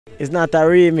It's not a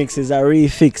remix, it's a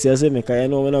refix, you see me? Because you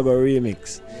know we're not going to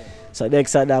remix. So the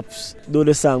Exadaps do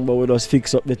the song, but we just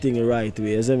fix up the thing the right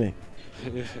way, you see me?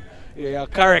 Yeah,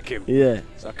 correct him. Yeah.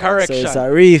 It's a correction. So it's a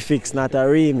refix, not a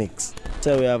remix.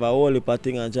 So we have a whole heap of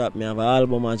thing a drop. Me have an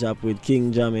album a drop with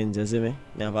King Jammins, you see me?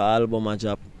 Me have an album a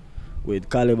drop with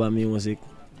Caliber Music.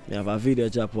 Me have a video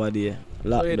drop over there.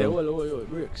 Wait,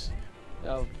 breaks. You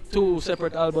have 2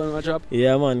 separate albums a drop?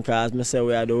 Yeah man, cause me say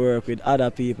we had to work with other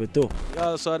people too. You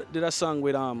also did a song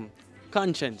with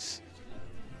Conscience.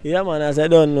 Yeah man, as I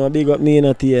don't know, big up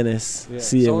Nina TNS. Yeah.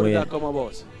 Same So how way. did that come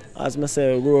about? As I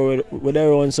say, we grow with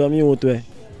everyone some youth way.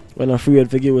 When I'm afraid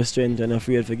to give with strength and I'm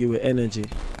afraid to give with energy.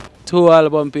 2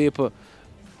 album people.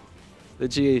 The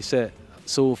G said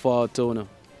so far too now.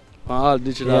 On all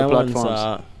digital platforms.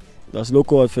 Man, so just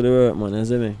look out for the work man, you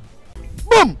see me?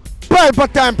 Boom!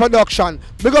 Pelpa Time Production.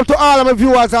 Big up to all of my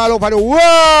viewers all over the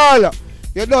world.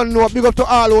 You don't know, big up to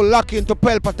all who lock into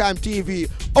Pelpa Time TV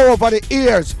over the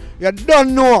years. You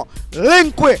don't know,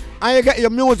 link with and you get your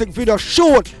music video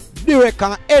shoot, direct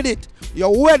and edit,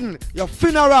 your wedding, your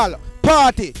funeral,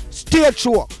 party, stage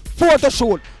show, photo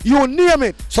shoot, you name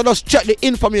it. So just check the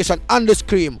information on the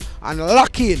screen and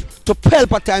lock in to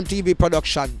Pelpa Time TV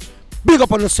Production. Big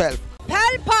up on yourself.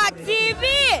 Pelpa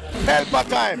TV! Pelpa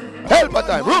Time! Pelpa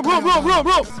Time! Room!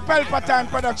 Pelpa Time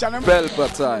Production.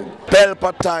 Pelpa Time.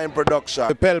 Pelpa Time Production.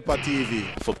 Pelpa TV.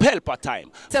 For Pelpa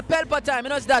Time. It's a Pelpa Time, you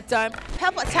know it's that time.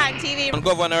 Pelpa Time TV. I'm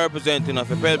governor representing of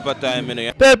Pelpa Time, you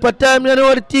know. Pelpa Time, you know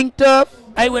what the thing tough?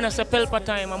 I when I say Pelpa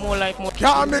Time, I'm more like more.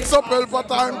 Can't mix up Pelpa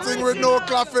Time thing with no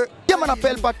coffee. Yeah man, a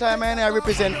Pelpa Time and I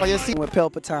represent for you see with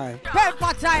Pelpa Time.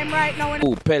 Pelpa Time right now.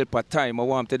 Oh, Pelpa Time, I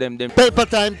want to them. Pelpa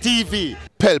Time TV.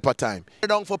 Pelpa Time.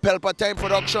 Down for Pelpa Time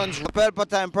Productions. Pelpa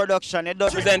Time Production. It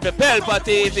does Present for Pelpa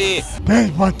TV.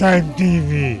 Pelpa Time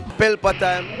TV. Pelpa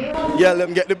Time. Yeah, let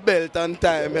them get the belt on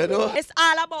time, you know. It's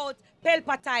all about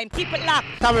Pelpa Time. Keep it locked.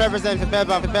 Time represent for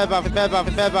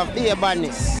Pelpa, be a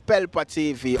badness. Pelpa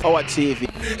TV, our TV.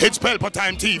 It's Pelpa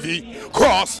Time TV.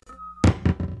 Cross.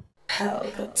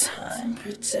 Pelpa Time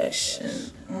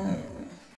Protection.